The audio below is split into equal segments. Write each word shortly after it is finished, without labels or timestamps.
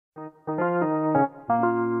Let's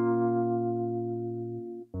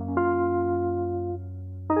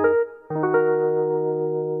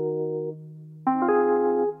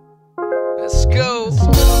go. Looks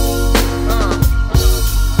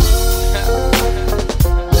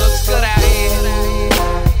good out here.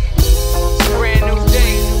 It's a brand new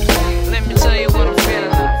day. Let me tell you what I'm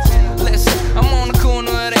feeling like. Listen, I'm on the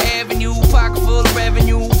corner of the avenue, pocket full of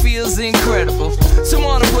revenue, feels incredible.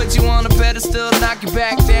 Someone to put you on a pedestal, knock you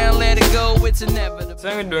back down, let it go, it's inevitable. So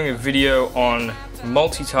I'm doing a video on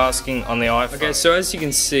multitasking on the iPhone. Okay, so as you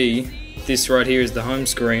can see, this right here is the home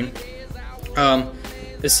screen.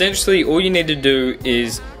 Essentially, all you need to do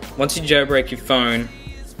is, once you jailbreak your phone,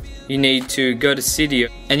 you need to go to Cydia,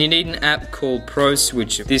 and you need an app called Pro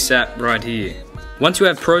Switcher. This app right here. Once you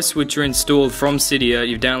have Pro Switcher installed from Cydia,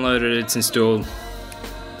 you've downloaded it, it's installed,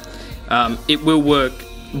 it will work,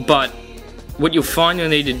 but what you'll find you'll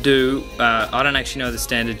need to do, I don't actually know the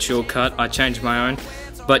standard shortcut, I changed my own,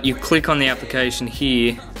 but you click on the application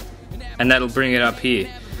here, and that'll bring it up here.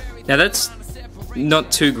 Now that's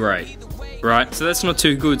not too great. Right, so that's not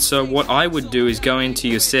too good. So what I would do is go into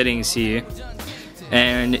your settings here,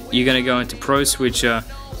 and you're going to go into Pro Switcher,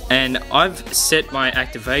 and I've set my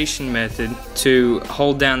activation method to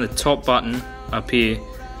hold down the top button up here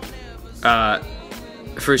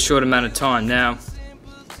for a short amount of time. Now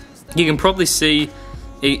you can probably see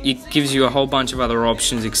it gives you a whole bunch of other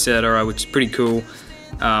options, etc., which is pretty cool.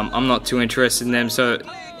 I'm not too interested in them. So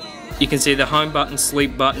you can see the home button,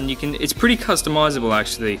 sleep button. It's pretty customizable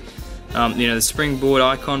actually. You know, the springboard,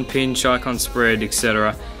 icon pinch, icon spread,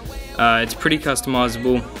 etc. It's pretty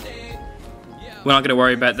customizable. We're not going to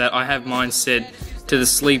worry about that. I have mine set to the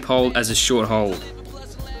sleep hold as a short hold.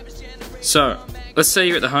 So, let's say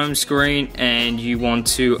you're at the home screen and you want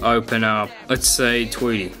to open up, let's say,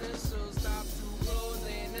 Tweety.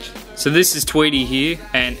 So this is Tweety here,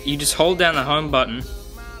 and you just hold down the home button,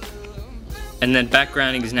 and then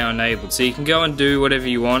backgrounding is now enabled. So you can go and do whatever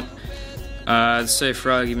you want. Let's say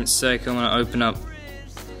for argument's sake I'm going to open up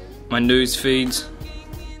my news feeds,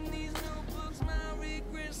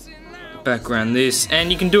 background this,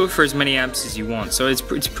 and you can do it for as many apps as you want, so it's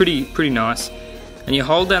pretty nice. And you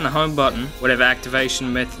hold down the home button, whatever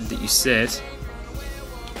activation method that you set,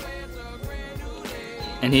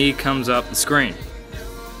 and here comes up the screen,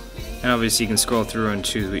 and obviously you can scroll through and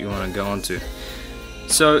choose what you want to go onto.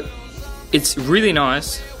 So it's really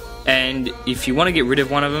nice. And if you want to get rid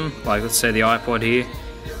of one of them, like let's say the iPod here,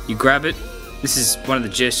 you grab it. This is one of the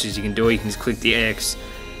gestures you can do. You can just click the X,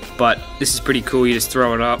 but this is pretty cool. You just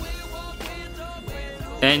throw it up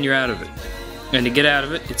and you're out of it. And to get out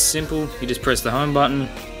of it, it's simple. You just press the home button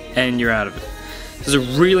and you're out of it. It's a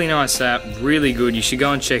really nice app, really good. You should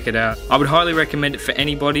go and check it out. I would highly recommend it for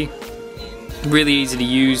anybody. Really easy to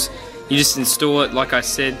use. You just install it, like I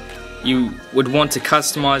said. You would want to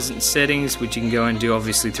customize it in settings, which you can go and do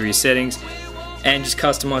obviously through your settings, and just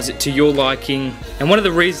customize it to your liking. And one of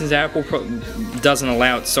the reasons Apple doesn't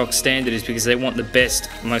allow it stock standard is because they want the best,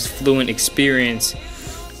 most fluent experience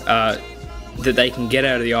that they can get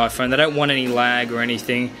out of the iPhone. They don't want any lag or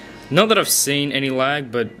anything. Not that I've seen any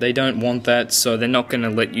lag, but they don't want that, so they're not going to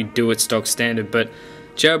let you do it stock standard. But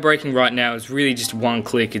jailbreaking right now is really just one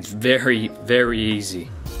click. It's very, very easy.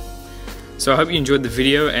 So I hope you enjoyed the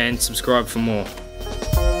video and subscribe for more.